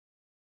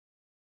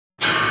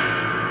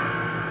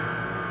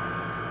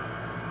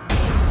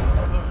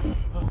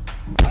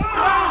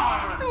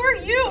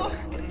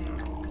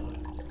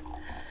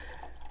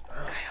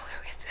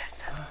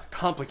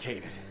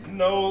complicated.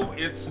 No,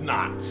 it's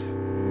not.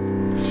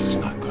 This is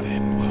not gonna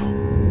end well.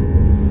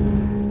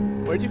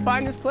 Where'd you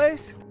find this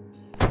place?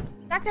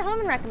 Dr.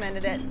 Holman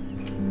recommended it.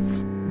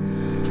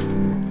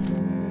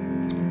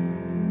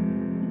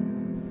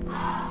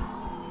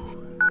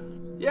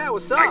 Yeah,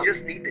 what's up? I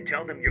just need to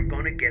tell them you're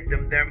gonna get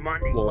them their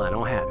money. Well, I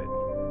don't have it.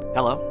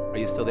 Hello? Are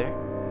you still there?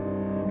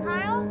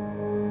 Kyle?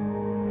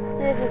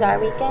 This is our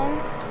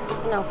weekend,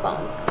 so no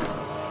phones.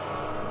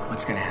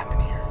 What's gonna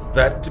happen here?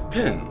 That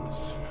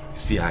depends.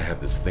 See, I have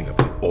this thing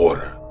about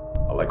order.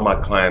 I like my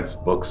clients'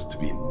 books to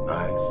be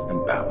nice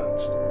and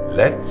balanced.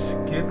 Let's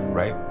get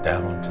right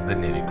down to the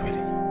nitty-gritty.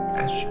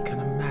 As you can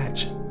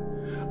imagine,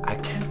 I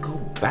can't go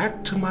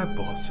back to my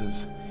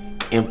bosses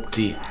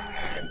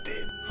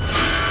empty-handed.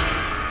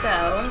 So,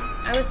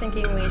 I was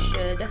thinking we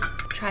should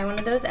try one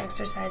of those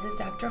exercises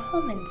Dr.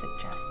 Holman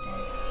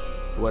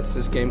suggested. What's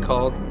this game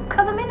called? It's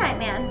called the Midnight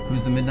Man.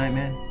 Who's the Midnight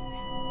Man?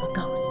 A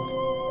ghost.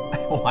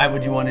 Why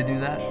would you want to do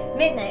that?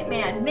 Midnight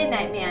Man,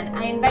 Midnight Man,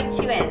 I invite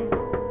you in.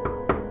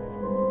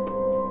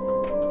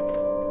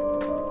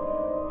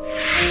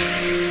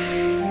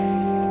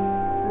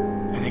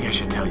 I think I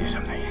should tell you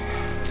something.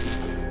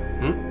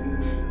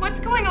 What's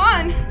going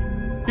on?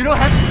 You don't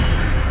have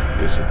to...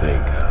 Here's the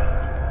thing,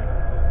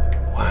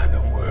 why in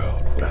the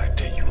world would I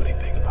tell you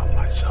anything about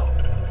myself?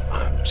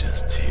 I'm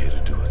just